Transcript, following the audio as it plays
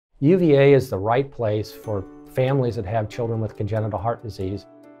UVA is the right place for families that have children with congenital heart disease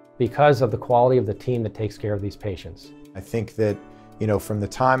because of the quality of the team that takes care of these patients. I think that, from the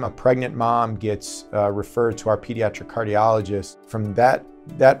time a pregnant mom gets referred to our pediatric cardiologist, from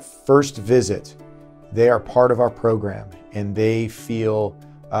that first visit, they are part of our program and they feel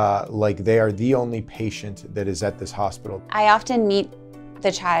like they are the only patient that is at this hospital. I often meet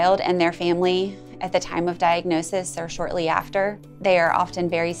the child and their family at the time of diagnosis or shortly after. They are often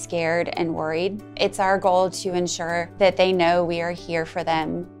very scared and worried. It's our goal to ensure that they know we are here for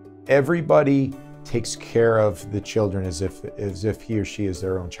them. Everybody takes care of the children as if he or she is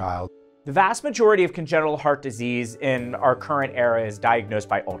their own child. The vast majority of congenital heart disease in our current era is diagnosed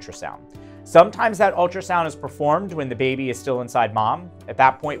by ultrasound. Sometimes that ultrasound is performed when the baby is still inside mom. At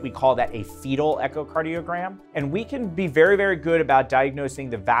that point, we call that a fetal echocardiogram. And we can be very, very good about diagnosing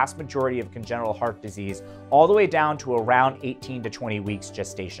the vast majority of congenital heart disease all the way down to around 18 to 20 weeks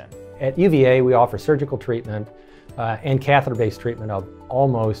gestation. At UVA, we offer surgical treatment and catheter-based treatment of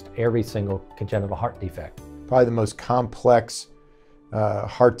almost every single congenital heart defect. Probably the most complex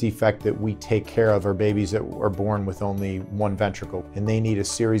heart defect that we take care of are babies that are born with only one ventricle, and they need a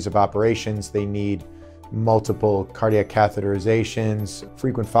series of operations. They need multiple cardiac catheterizations,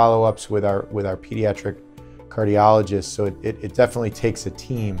 frequent follow-ups with our pediatric cardiologists. So it definitely takes a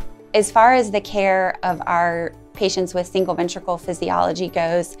team. As far as the care of our patients with single ventricle physiology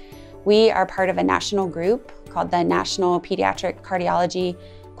goes, we are part of a national group called the National Pediatric Cardiology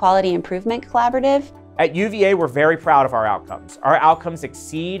Quality Improvement Collaborative. At UVA, we're very proud of our outcomes. Our outcomes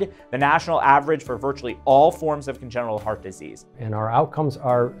exceed the national average for virtually all forms of congenital heart disease. And our outcomes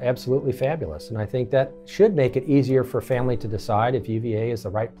are absolutely fabulous. And I think that should make it easier for family to decide if UVA is the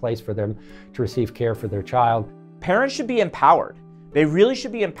right place for them to receive care for their child. Parents should be empowered. They really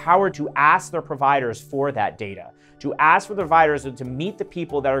should be empowered to ask their providers for that data, to ask for the providers and to meet the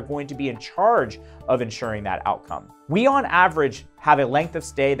people that are going to be in charge of ensuring that outcome. We, on average, have a length of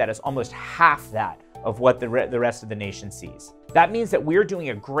stay that is almost half that of what the rest of the nation sees. That means that we're doing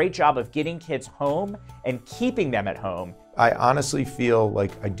a great job of getting kids home and keeping them at home. I honestly feel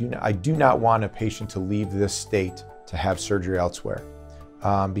like I do not want a patient to leave this state to have surgery elsewhere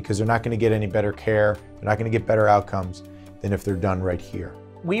because they're not going to get any better care, they're not going to get better outcomes than if they're done right here.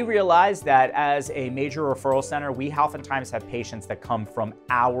 We realize that as a major referral center, we oftentimes have patients that come from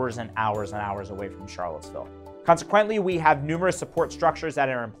hours and hours and hours away from Charlottesville. Consequently, we have numerous support structures that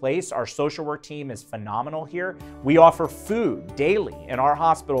are in place. Our social work team is phenomenal here. We offer food daily in our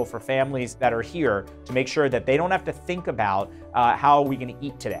hospital for families that are here to make sure that they don't have to think about how are we going to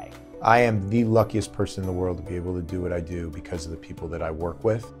eat today. I am the luckiest person in the world to be able to do what I do because of the people that I work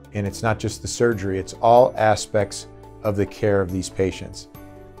with. And it's not just the surgery, it's all aspects of the care of these patients.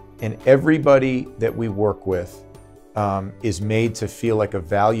 And everybody that we work with is made to feel like a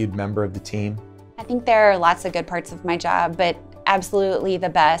valued member of the team. I think there are lots of good parts of my job, but absolutely the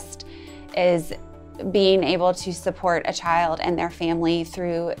best is being able to support a child and their family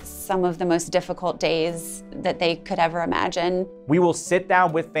through some of the most difficult days that they could ever imagine. We will sit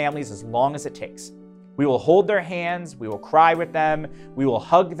down with families as long as it takes. We will hold their hands, we will cry with them, we will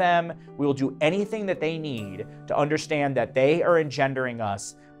hug them, we will do anything that they need to understand that they are engendering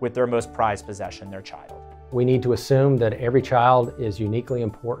us with their most prized possession, their child. We need to assume that every child is uniquely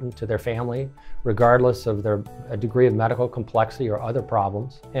important to their family, regardless of their degree of medical complexity or other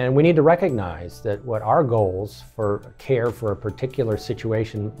problems. And we need to recognize that what our goals for care for a particular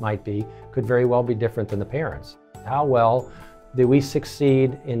situation might be could very well be different than the parents. How well do we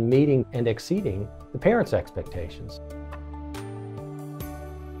succeed in meeting and exceeding the parents' expectations?